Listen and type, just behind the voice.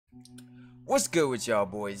What's good with y'all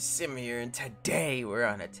boys? Sim here, and today we're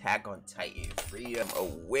on Attack on Titan Freedom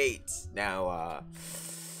Awaits. Now,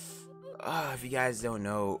 if you guys don't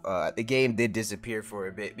know, the game did disappear for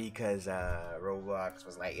a bit because Roblox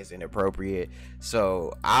was like, it's inappropriate.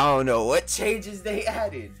 So I don't know what changes they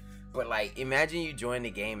added, but like, imagine you join the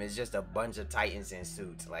game, it's just a bunch of Titans in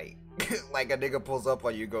suits, like like a nigga pulls up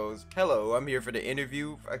on you, goes, "Hello, I'm here for the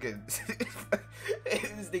interview." Fucking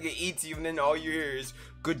this nigga eats you, and then all you hear is,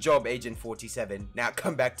 "Good job, Agent 47. Now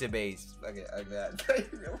come back to base." Fucking like that.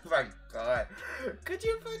 Oh my god, could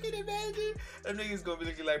you fucking imagine? Them niggas gonna be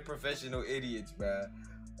looking like professional idiots, bruh.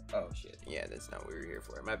 Oh shit, yeah, that's not what we were here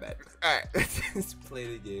for. My bad. All right, let's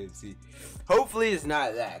play the game. See, hopefully it's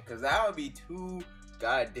not that, cause that would be too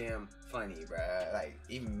goddamn funny, bruh. Like,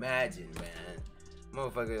 imagine, man.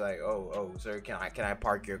 Motherfucker like, oh, sir, can I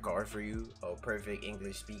park your car for you? Oh, perfect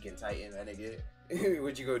English speaking Titan, that nigga.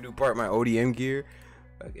 What you gonna do, park my ODM gear?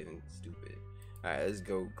 Fucking stupid. Alright, let's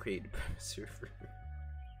go create the premise server.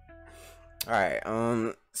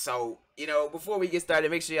 Alright, so, you know, before we get started,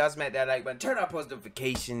 make sure y'all smack that like button, turn on post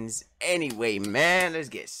notifications. Anyway, man, let's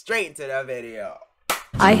get straight into the video.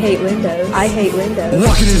 I hate Windows. I hate Windows.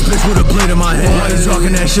 Walking this bitch with a blade in my hand. Why you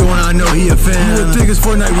talking that shit when I know he a fan? You would think it's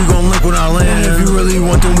Fortnite, we gon' link when I land. If you really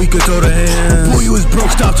want, then we could throw the hands. Boy, you was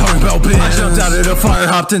broke, stop talking about bands. I jumped out of the fire,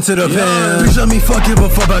 hopped into the van. Bitch, let me fuck you,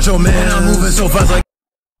 but fuck about your man. I'm moving so fast like.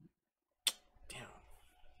 Damn.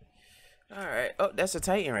 Alright, oh, that's a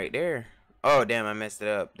Titan right there. Oh, damn, I messed it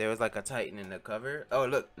up. There was like a Titan in the cover. Oh,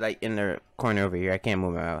 look, like in the corner over here. I can't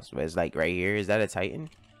move my mouse, but it's like right here. Is that a Titan?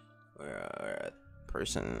 Or a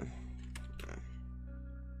person?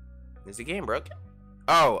 Is the game broken?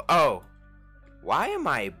 Oh, why am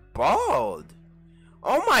I bald?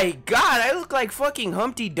 Oh my god, I look like fucking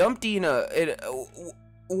Humpty Dumpty in a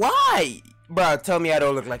why? Bro, tell me I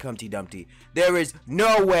don't look like Humpty Dumpty. There is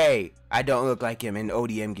no way I don't look like him in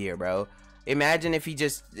ODM gear, bro. Imagine if he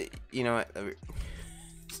just, you know, let's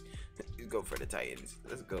go for the Titans.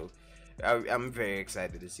 Let's go. I'm very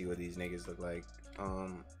excited to see what these niggas look like.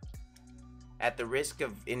 At the risk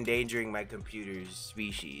of endangering my computer's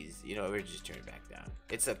species, you know, we're just turning back down.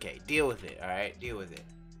 It's okay. Deal with it, alright? Deal with it.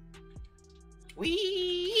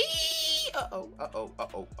 Wee! Uh-oh.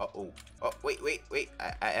 Oh, wait.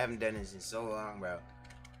 I haven't done this in so long, bro.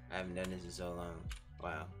 I haven't done this in so long.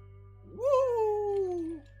 Wow.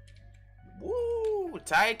 Woo! Woo!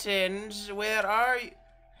 Titans, where are you?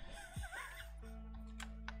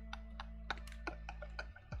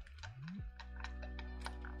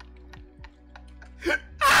 This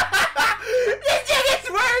nigga's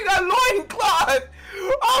wearing a loincloth!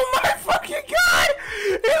 Oh my fucking god!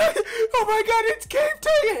 Oh my god, it's Cave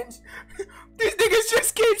Titans! These niggas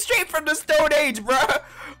just came straight from the Stone Age, bruh!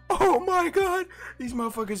 Oh my god! These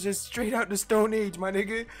motherfuckers just straight out the Stone Age, my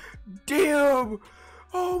nigga! Damn!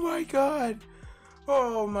 Oh my god!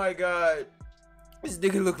 Oh my god! This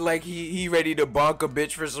nigga look like he ready to bonk a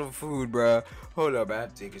bitch for some food, bruh. Hold up, I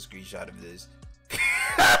have to take a screenshot of this.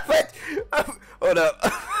 But, hold up.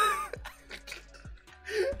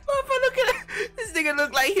 Look at that. This nigga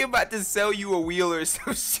look like he about to sell you a wheel or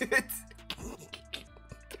some shit.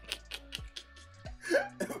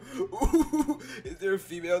 Ooh, is there a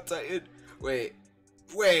female Titan? Wait.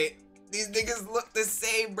 These niggas look the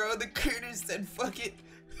same, bro. The creator said fuck it.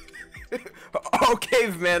 All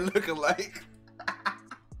caveman look alike.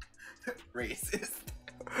 Racist.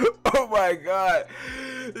 Oh my god.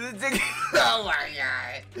 Oh my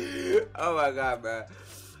god. Oh my god, bro.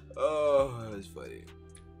 Oh, that was funny.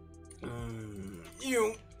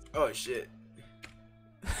 You. Oh shit.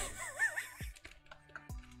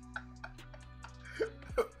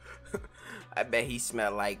 I bet he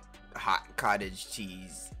smelled like hot cottage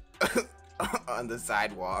cheese on the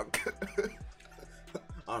sidewalk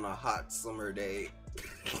on a hot summer day.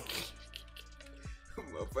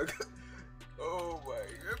 Motherfucker. Oh my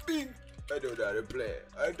god. I don't know how to play.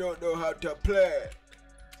 I don't know how to play.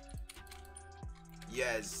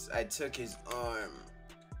 Yes, I took his arm.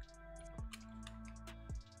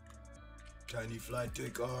 Tiny fly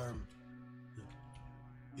take arm.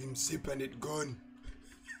 Him sipping it gun.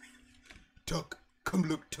 Tuck, come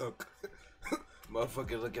look Tuck.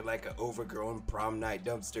 Motherfucker looking like an overgrown prom night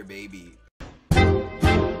dumpster baby.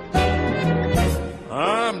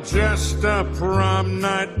 I'm just a prom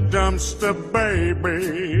night dumpster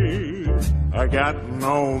baby. I got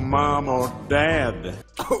no mom or dad.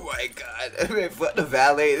 Oh my god, I mean, what the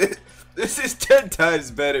valet? This is 10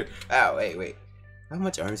 times better. Oh, wait. How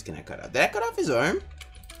much arms can I cut off? Did I cut off his arm?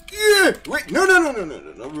 Yeah! Wait, no.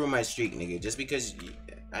 Don't ruin my streak, nigga. Just because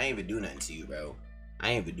I ain't even do nothing to you, bro.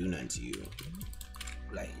 I ain't even do nothing to you.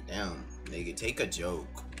 Like, damn, nigga, take a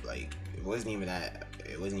joke. like it wasn't even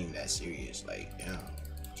that serious. Like, damn,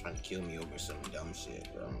 trying to kill me over some dumb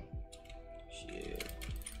shit, bro. Shit.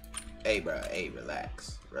 Hey, bro. Hey,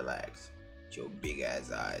 relax. Relax. With your big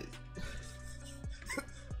ass eyes.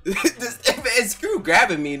 This man, screw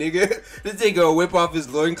grabbing me, nigga. This nigga gonna whip off his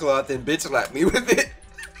loincloth and bitch slap me with it.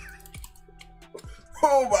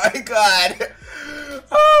 Oh my god.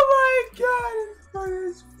 Oh my god. It's funny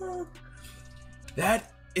as fuck.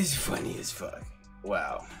 That is funny as fuck.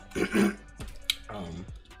 Wow.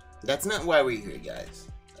 That's not why we're here, guys.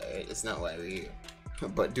 Alright, it's not why we're here.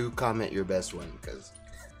 But do comment your best one, because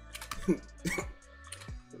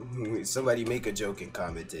somebody make a joke and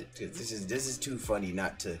comment it. Cause this is too funny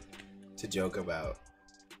not to joke about.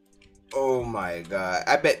 Oh my god!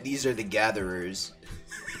 I bet these are the gatherers.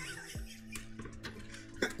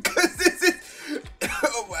 Cause this is.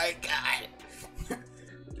 Oh my god!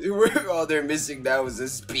 All they're missing now is a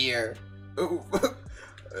spear.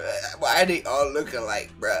 Why are they all looking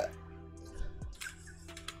alike, bruh?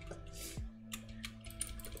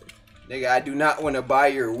 Nigga, I do not want to buy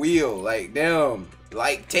your wheel. Like, damn.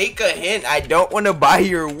 Like, take a hint. I don't want to buy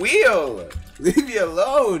your wheel. Leave me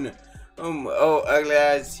alone. Oh, ugly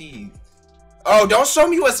ass teeth. Oh, don't show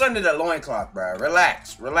me what's under the loincloth, bro.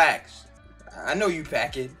 Relax, relax. I know you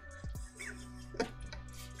packing.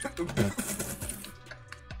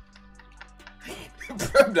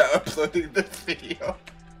 I'm not uploading this video.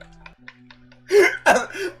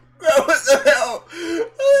 Bro, what the hell?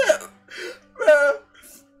 Bro.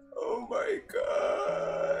 Oh my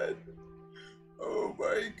god. Oh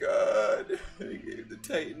my god. They gave the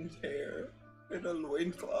Titans hair and a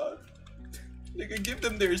loincloth. Nigga, give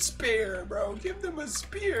them their spear, bro. Give them a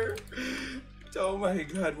spear. Oh my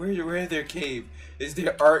god, where their cave? Is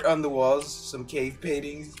there art on the walls? Some cave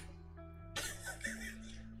paintings?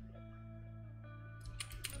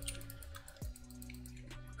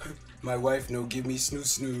 My wife no give me snoo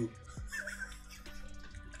snoo.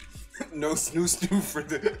 No snoo snoo for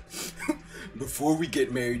the. Before we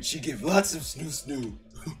get married, she give lots of snoo snoo.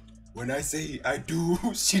 When I say I do,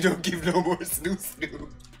 she don't give no more snoo snoo.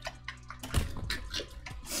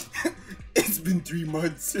 It's been 3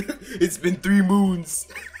 months. It's been 3 moons.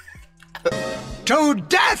 To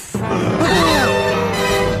death!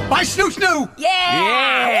 By snoo snoo!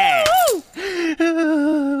 Yeah!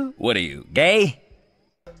 What are you, gay?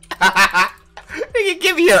 Nigga,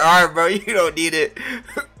 give me your arm, bro. You don't need it.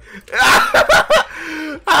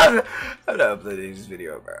 I'm not uploading this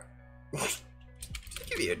video, bro.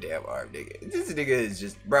 Give me your damn arm, nigga. This nigga is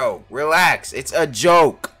just, bro, relax. It's a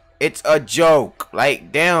joke. It's a joke.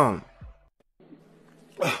 Like, damn.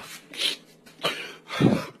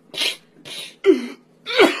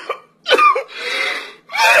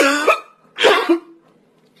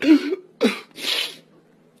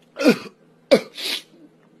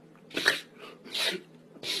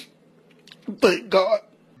 Thank God.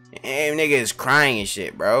 Damn, nigga is crying and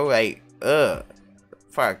shit, bro. Like, if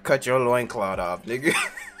I cut your loincloth off, nigga.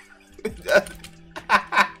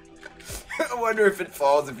 I wonder if it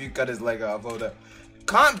falls if you cut his leg off. Hold up.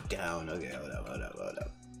 Calm down. Okay, hold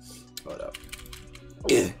up.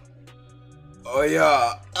 Yeah. Oh,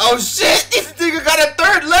 yeah. Oh, shit. This nigga got a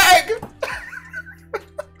 3rd leg.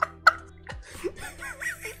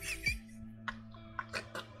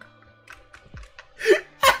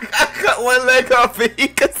 I cut 1 leg off and he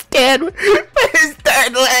could stand with his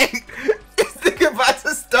 3rd leg. This nigga about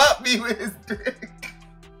to stop me with his dick.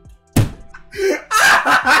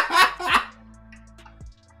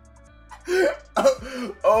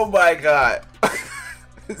 Oh my god.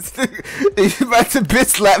 He's about to bitch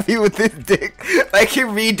slap me with his dick like a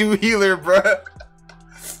redo healer, bruh.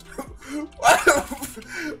 What?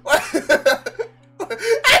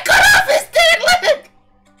 I cut off his 3rd leg!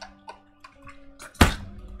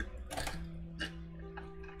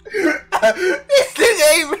 This thing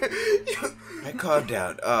ain't. I calm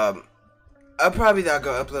down. I'm probably not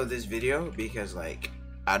gonna upload this video because, like,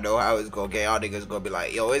 I know how it's gonna get. All niggas gonna be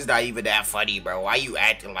like, yo, it's not even that funny, bro. Why you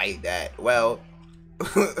acting like that? Well,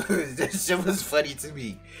 this shit was funny to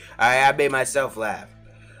me. I made myself laugh.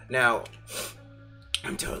 Now,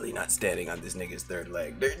 I'm totally not standing on this nigga's 3rd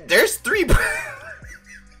leg. There's 3.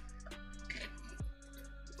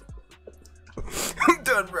 I'm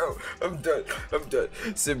done, bro. I'm done.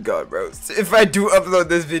 Sim God, bro. If I do upload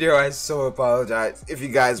this video, I so apologize. If you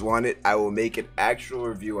guys want it, I will make an actual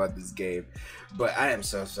review on this game. But I am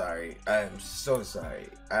so sorry. I am so sorry.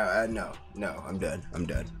 No, I'm done. I'm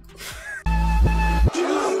done.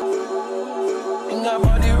 Ain't got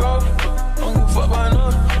body rough, don't give a fuck by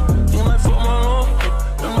enough.